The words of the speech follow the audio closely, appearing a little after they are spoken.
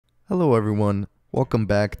Hello everyone, welcome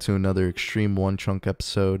back to another Xtreme Onechunk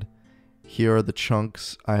episode. Here are the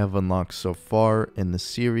chunks I have unlocked so far in the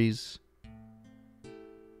series.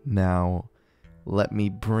 Now, let me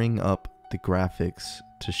bring up the graphics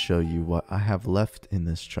to show you what I have left in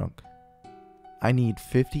this chunk. I need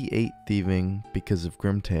 58 thieving because of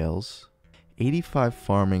Grimtails, 85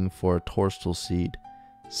 farming for a Torstal Seed,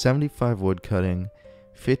 75 woodcutting,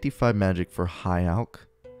 55 magic for High Alch,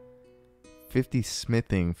 50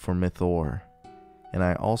 smithing for Myth Ore, and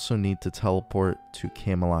I also need to teleport to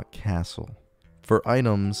Camelot Castle. For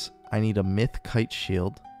items, I need a Myth Kite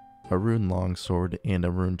Shield, a Rune Longsword, and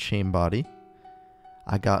a Rune Chain Body.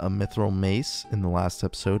 I got a Mithril Mace in the last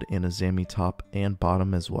episode and a Zami top and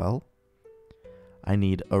bottom as well. I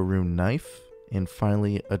need a Rune Knife, and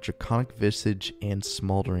finally a Draconic Visage and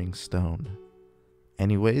Smoldering Stone.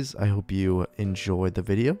 Anyways, I hope you enjoyed the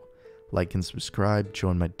video. Like and subscribe,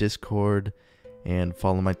 join my Discord, and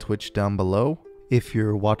follow my Twitch down below. If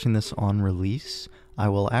you're watching this on release, I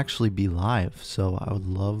will actually be live, so I would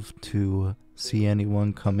love to see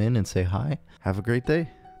anyone come in and say hi. Have a great day.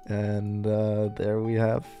 And there we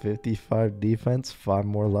have 55 defense, 5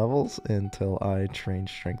 more levels until I train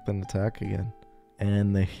strength and attack again.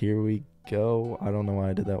 And here we go. I don't know why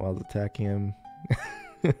I did that while I was attacking him.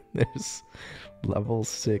 There's level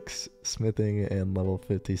 6 smithing and level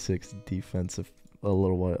 56 defense a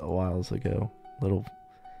little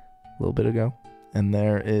bit ago. And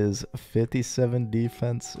there is 57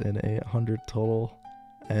 defense and 800 total.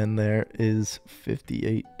 And there is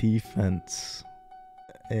 58 defense.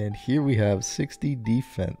 And here we have 60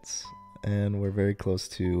 defense. And we're very close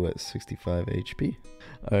to 65 HP.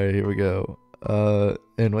 Alright, here we go.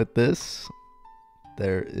 And with this,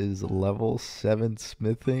 there is level 7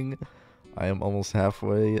 smithing. I am almost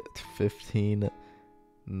halfway to 15,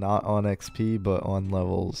 not on XP, but on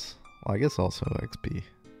levels. Well, I guess also XP.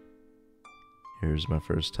 Here's my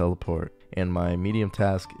first teleport. And my medium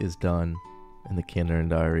task is done in the Kindergarten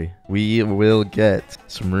Diary. We will get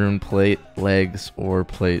some rune plate, legs, or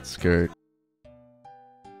plate skirt.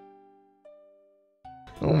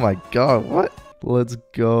 Oh my god, what? Let's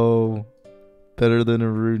go. Better than a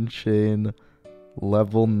rune chain.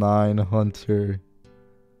 Level 9 hunter.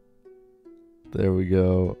 There we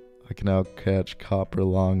go. I can now catch copper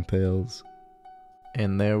longtails.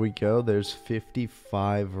 And there we go. There's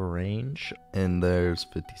 55 range. And there's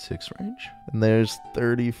 56 range. And there's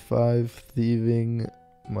 35 thieving.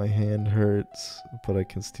 My hand hurts, but I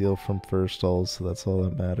can steal from first all, so that's all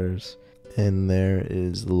that matters. And there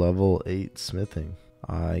is level 8 smithing.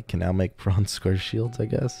 I can now make bronze square shields, I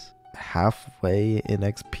guess. Halfway in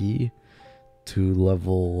XP to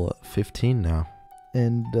level 15 now.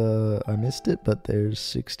 And I missed it, but there's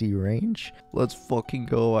 60 range. Let's fucking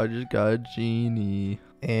go. I just got a genie.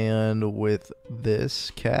 And with this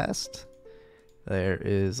cast, there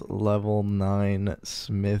is level 9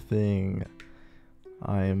 smithing.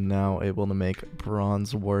 I am now able to make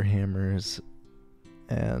bronze warhammers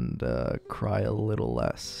and cry a little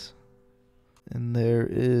less. And there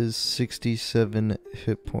is 67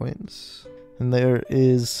 hit points. And there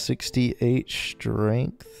is 68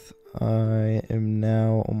 strength. I am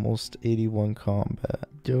now almost 81 combat.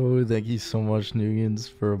 Yo, thank you so much, Nugans,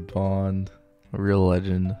 for a bond. A real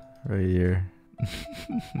legend right here.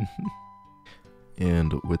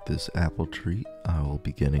 And with this apple tree, I will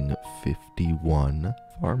be getting 51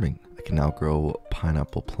 farming. I can now grow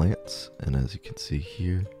pineapple plants. And as you can see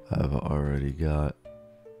here, I've already got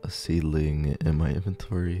a seedling in my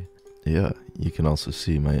inventory. Yeah, you can also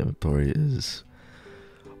see my inventory is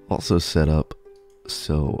also set up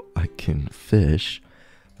so I can fish.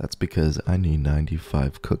 That's because I need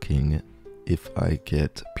 95 cooking if I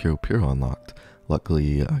get Puro unlocked.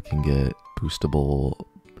 Luckily, I can get boostable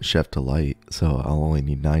Chef Delight, so I'll only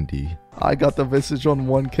need 90. I got the Visage on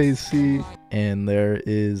 1kc, and there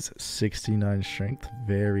is 69 strength.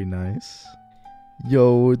 Very nice.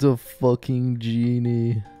 Yo, it's a fucking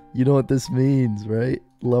genie. You know what this means, right?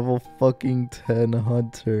 Level fucking 10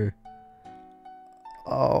 hunter.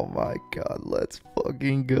 Oh my god, let's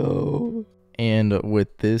fucking go. And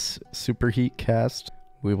with this superheat cast,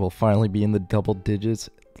 we will finally be in the double digits.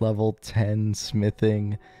 Level 10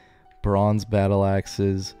 smithing, bronze battle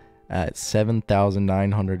axes at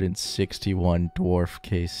 7,961 dwarf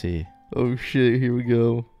KC. Oh shit, here we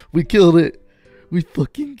go. We killed it. We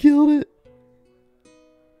fucking killed it.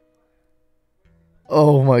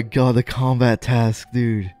 Oh my god, the combat task,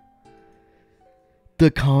 dude. The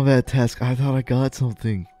combat task. I thought I got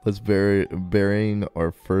something. Let's burying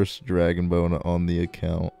our first dragon bone on the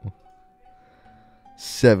account.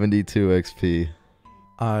 72 XP.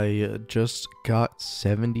 I just got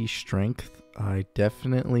 70 strength I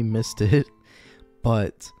definitely missed it,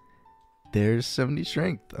 but there's 70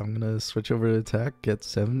 strength. I'm gonna switch over to attack, get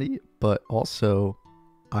 70, but also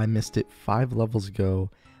I missed it 5 levels ago.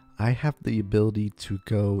 I have the ability to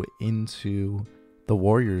go into the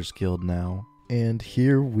Warriors Guild now, and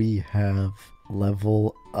here we have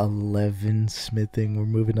level 11 smithing. We're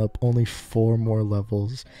moving up only 4 more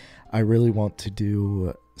levels. I really want to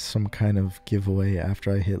do some kind of giveaway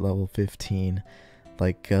after I hit level 15,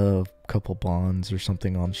 like a couple bonds or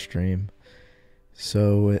something on stream.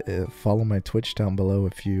 So follow my Twitch down below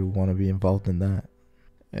if you want to be involved in that.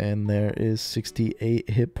 And there is 68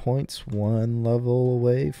 hit points, 1 level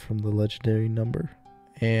away from the legendary number.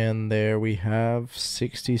 And there we have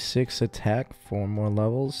 66 attack, 4 more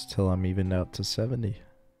levels till I'm evened out to 70.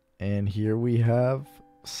 And here we have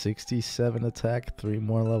 67 attack, 3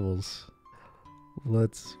 more levels.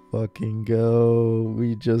 Let's fucking go.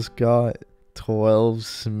 We just got 12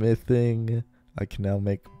 smithing. I can now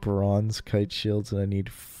make bronze kite shields, and I need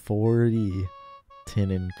 40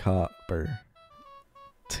 tin and copper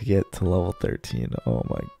to get to level 13. Oh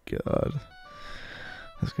my god.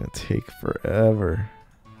 That's gonna take forever.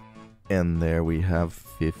 And there we have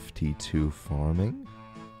 52 farming.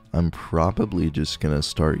 I'm probably just gonna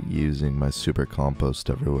start using my super compost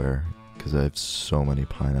everywhere because I have so many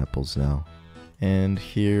pineapples now. And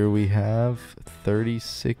here we have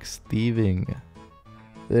 36 thieving.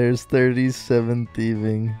 There's 37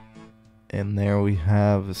 thieving. And there we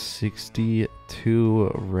have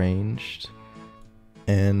 62 ranged.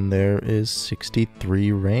 And there is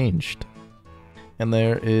 63 ranged. And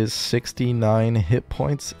there is 69 hit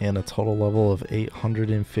points and a total level of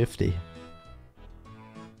 850.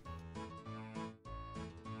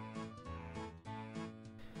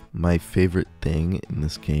 My favorite thing in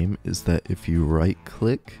this game is that if you right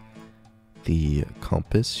click the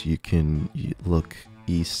compass, you can look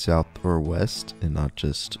east, south, or west and not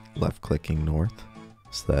just left clicking north,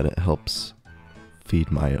 so that it helps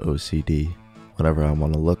feed my OCD whenever I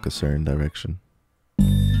want to look a certain direction.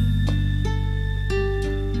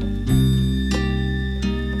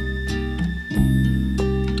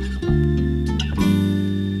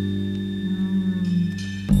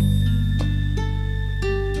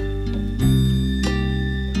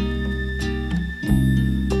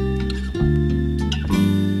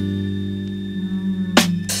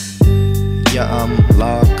 Yeah, I'm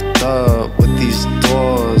locked up with these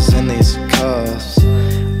doors and these cuffs.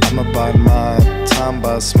 I'ma bide my time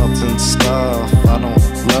by smelting stuff. I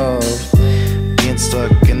don't love being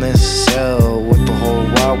stuck in this cell with the whole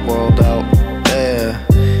wide world out there.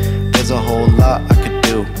 There's a whole lot I could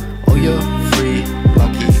do. Oh, you're free,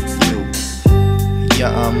 lucky you.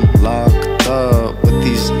 Yeah, I'm locked up with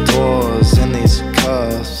these doors and these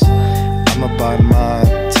cuffs. I'ma bide my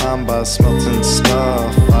time by smelting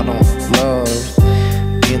stuff. I don't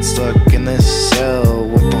love being stuck in this cell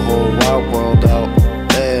with the whole wide world out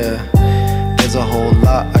there. There's a whole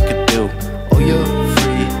lot I could do. Oh, you're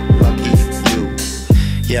free, lucky you.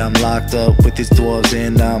 Yeah, I'm locked up with these dwarves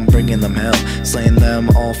and I'm bringing them hell, slaying them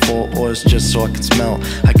all 4 ores just so I can smell.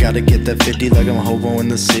 I gotta get that 50 like I'm a hobo in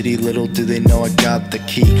the city. Little do they know I got the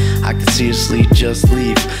key. I could seriously just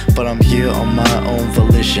leave, but I'm here on my own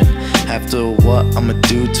volition. After what I'ma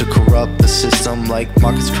do to corrupt the system, like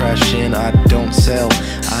markets crashing, I don't sell.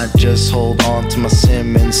 I just hold on to my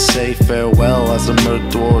sim and say farewell as I murder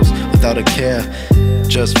dwarves without a care.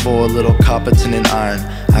 Just for a little copper, tin and iron,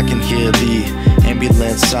 I can hear the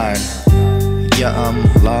ambulance siren. Yeah, I'm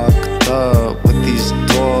locked up with these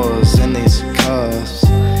doors and these cuffs.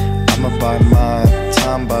 I'ma bide my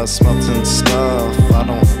time by smelting stuff. I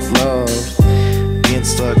don't love being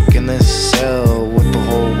stuck in this cell with the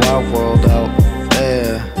whole wide world out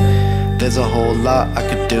there. There's a whole lot I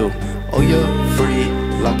could do. Oh, you're free,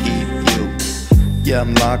 lucky you. Yeah,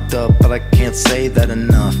 I'm locked up, but I can't say that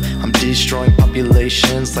enough. I'm destroying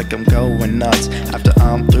populations like I'm going nuts. After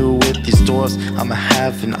I'm through with these doors, I'ma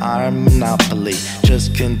have an iron monopoly.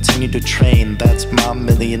 Just continue to train, that's my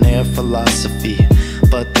millionaire philosophy.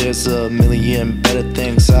 But there's a million better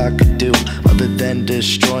things I could do other than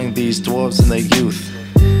destroying these dwarves in their youth.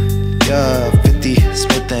 Yeah, 50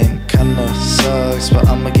 smithing kinda sucks, but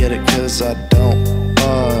I'ma get it cause I don't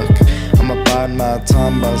fuck. I'ma bide my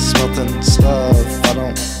time by smelting stuff. I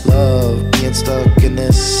don't love being stuck in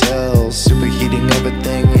this cell, superheating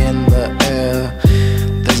everything in the air.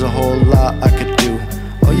 There's a whole lot I could do.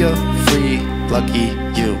 Oh, you're free, lucky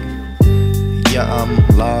you. Yeah, I'm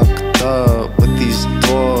locked up with these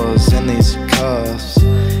doors and these cuffs.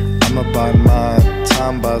 I'ma bide my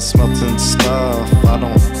time by smelting stuff. I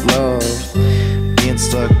don't love being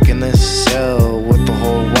stuck in this cell with the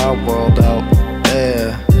whole wide world out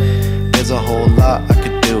there. There's a whole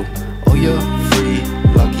you're free,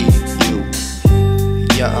 lucky you.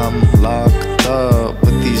 Yeah, I'm locked up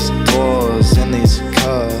with these doors and these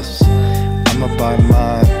cuffs. I'ma buy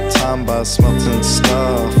my time by smelting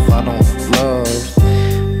stuff I don't love.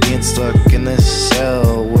 Being stuck in this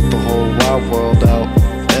cell with the whole wide world out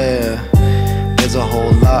there. There's a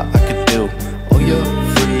whole lot I could do. Oh, you're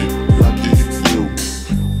free, lucky you.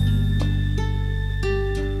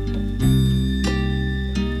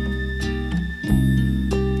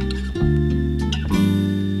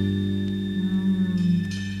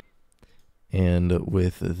 And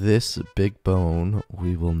with this big bone,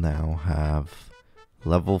 we will now have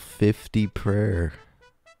level 50 prayer.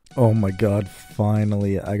 Oh my god,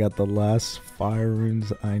 finally I got the last fire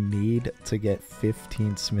runes I need to get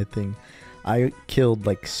 15 smithing. I killed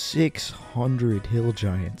like 600 hill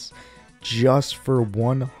giants just for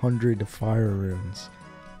 100 fire runes.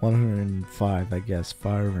 105, I guess,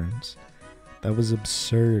 fire runes. That was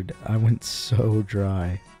absurd. I went so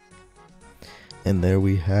dry. And there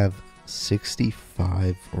we have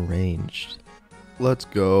 65 ranged. Let's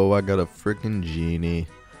go. I got a freaking genie.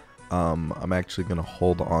 I'm actually gonna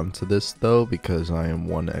hold on to this though because I am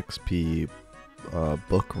 1 XP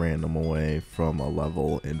book random away from a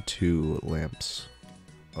level and 2 lamps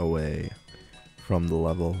away from the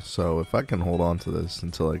level. So if I can hold on to this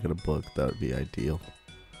until I get a book, that would be ideal.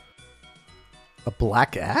 A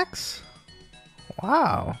black axe?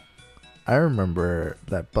 Wow. I remember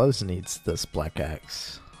that Buzz needs this black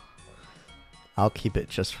axe. I'll keep it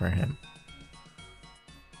just for him.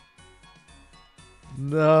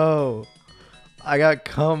 No. I got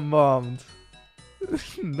cum bombed.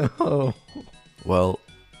 No. Well,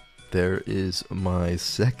 there is my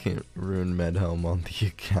second rune med helm on the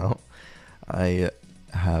account. I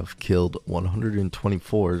have killed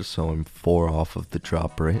 124, so I'm 4 off of the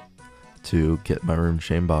drop rate to get my rune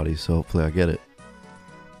shame body, so hopefully I get it.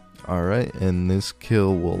 Alright, and this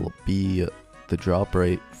kill will be the drop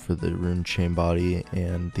rate for the rune chain body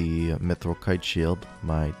and the mithril kite shield,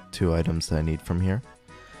 my 2 items that I need from here.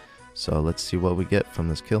 So let's see what we get from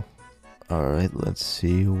this kill. Alright, let's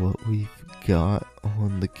see what we've got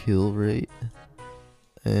on the kill rate.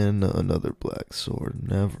 And another black sword,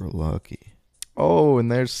 never lucky. Oh, and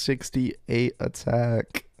there's 68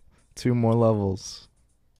 attack. 2 more levels.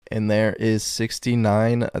 And there is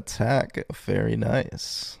 69 attack, very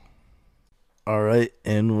nice. Alright,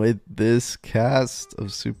 and with this cast of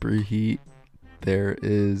superheat, there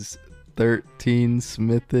is 13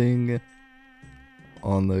 smithing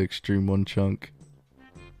on the Xtreme Onechunk.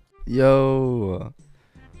 Yo,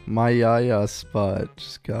 my Yaya spot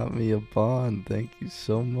just got me a bond. Thank you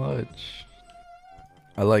so much.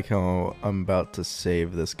 I like how I'm about to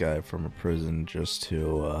save this guy from a prison just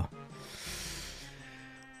to,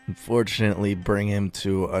 unfortunately, bring him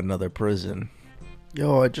to another prison.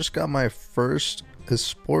 Yo, I just got my first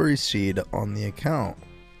Espori seed on the account.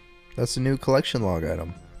 That's a new collection log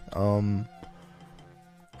item.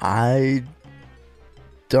 I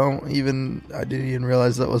didn't even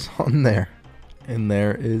realize that was on there. And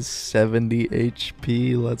there is 70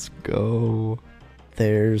 HP. Let's go.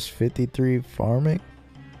 There's 53 farming.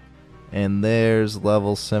 And there's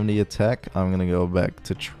level 70 attack. I'm gonna go back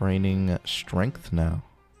to training strength now.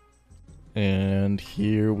 And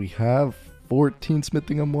here we have 14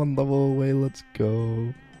 smithing. I'm 1 level away. Let's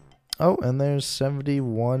go. Oh, and there's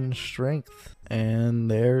 71 strength.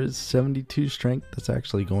 And there's 72 strength. That's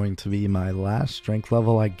actually going to be my last strength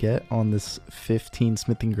level I get on this 15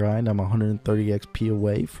 smithing grind. I'm 130 XP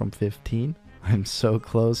away from 15. I'm so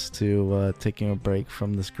close to taking a break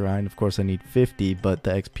from this grind. Of course, I need 50, but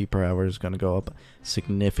the XP per hour is going to go up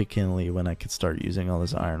significantly when I could start using all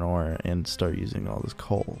this iron ore and start using all this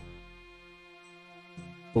coal.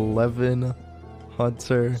 11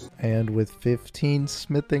 hunter, and with 15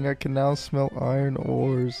 smithing, I can now smelt iron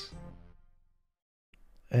ores.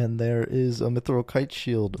 And there is a mithril kite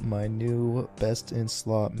shield, my new best in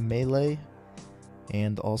slot melee,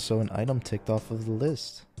 and also an item ticked off of the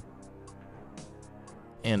list.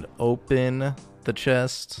 And open the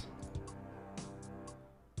chest.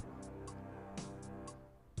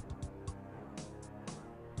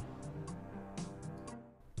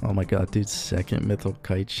 Oh my god, dude, second mithril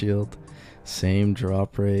kite shield. Same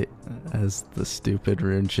drop rate as the stupid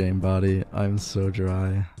rune chain body. I'm so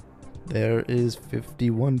dry. There is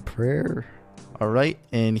 51 prayer. Alright,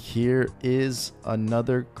 and here is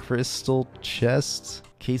another crystal chest.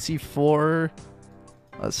 KC4,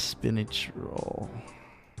 a spinach roll.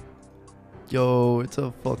 Yo, it's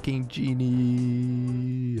a fucking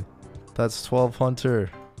genie. That's 12 hunter.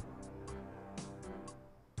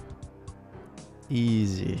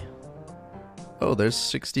 Easy. Oh, there's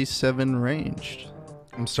 67 ranged.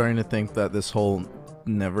 I'm starting to think that this whole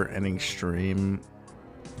never-ending stream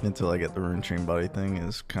until I get the rune chain body thing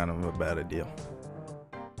is kind of a bad idea.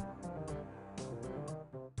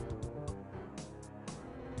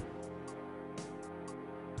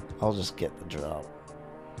 I'll just get the drop.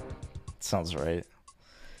 Sounds right.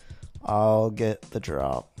 I'll get the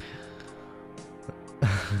drop.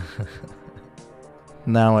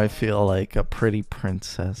 Now I feel like a pretty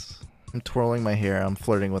princess. I'm twirling my hair. I'm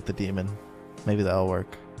flirting with the demon. Maybe that'll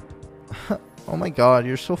work. Oh my god,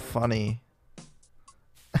 you're so funny.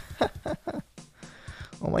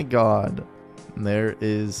 Oh my god. There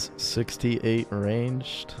is 68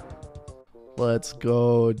 ranged. Let's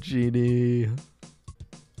go, genie.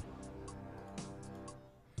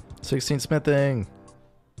 16 smithing.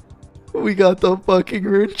 We got the fucking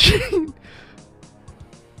rune chain.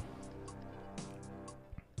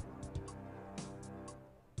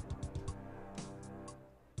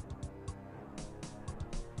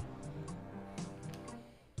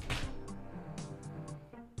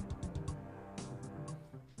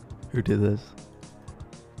 Who did this?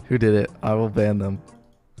 Who did it? I will ban them.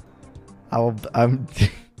 I'm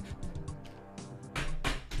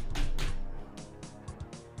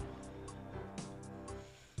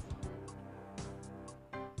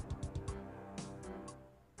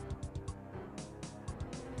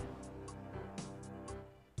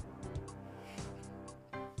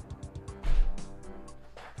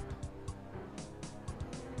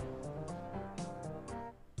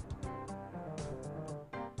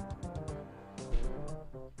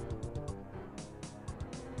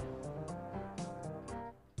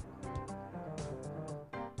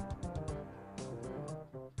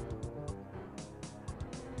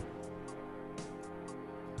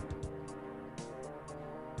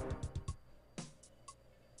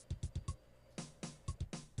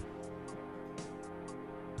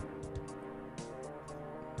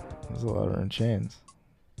There's a lot of rune chains.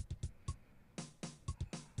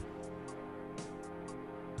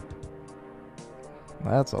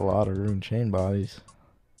 That's a lot of rune chain bodies.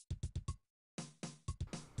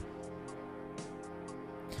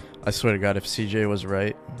 I swear to God, if CJ was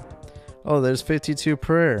right. Oh, there's 52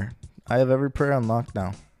 prayer. I have every prayer unlocked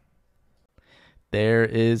now. There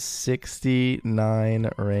is 69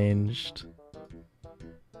 ranged.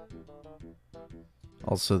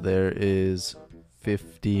 Also, there is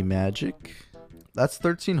 50 magic. That's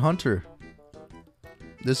 13 hunter.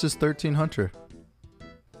 This is 13 hunter.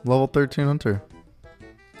 Level 13 hunter.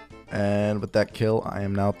 And with that kill, I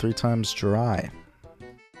am now 3 times dry.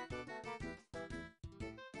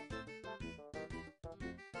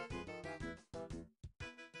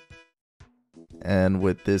 And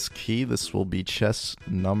with this key, this will be chest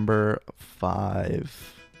number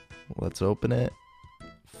 5. Let's open it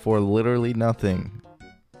for literally nothing.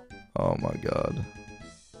 Oh my god.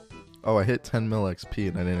 Oh, I hit 10 mil XP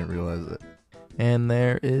and I didn't realize it. And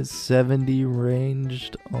there is 70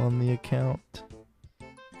 ranged on the account.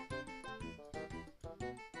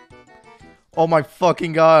 Oh my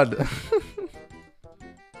fucking god.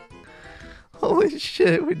 Holy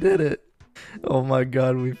shit, we did it. Oh my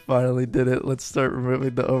god, we finally did it. Let's start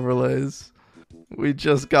removing the overlays. We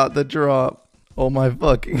just got the drop. Oh my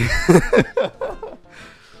fucking.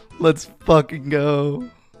 Let's fucking go.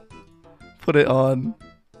 Put it on.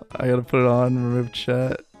 I gotta put it on. Remove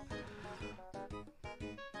chat.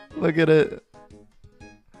 Look at it.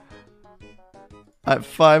 At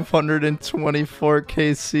 524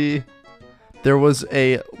 KC, there was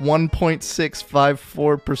a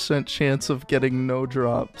 1.654% chance of getting no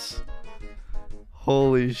drops.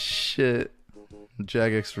 Holy shit.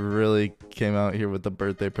 Jagex really came out here with the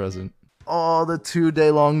birthday present. Oh, the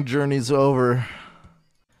 2-day long journey's over.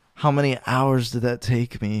 How many hours did that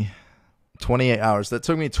take me? 28 hours. That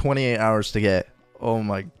took me 28 hours to get. Oh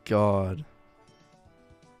my god.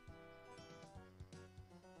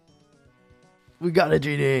 We got a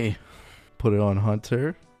GD. Put it on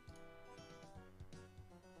Hunter.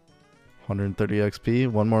 130 XP.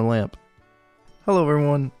 One more lamp. Hello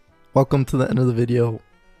everyone. Welcome to the end of the video.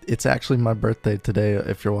 It's actually my birthday today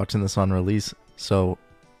if you're watching this on release. So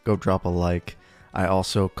go drop a like. I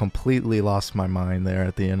also completely lost my mind there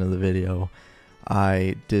at the end of the video.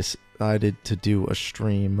 I decided to do a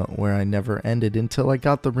stream where I never ended until I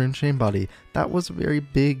got the rune chain body. That was a very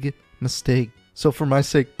big mistake. So for my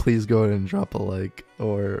sake, please go ahead and drop a like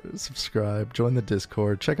or subscribe, join the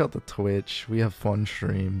Discord, check out the Twitch. We have fun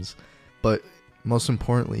streams. But most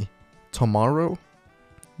importantly, tomorrow,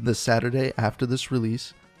 the Saturday after this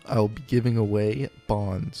release, I'll be giving away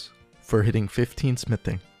bonds for hitting 15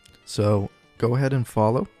 smithing. So go ahead and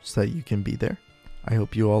follow so that you can be there. I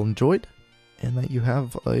hope you all enjoyed and that you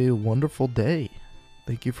have a wonderful day. Thank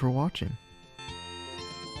Thank you for watching.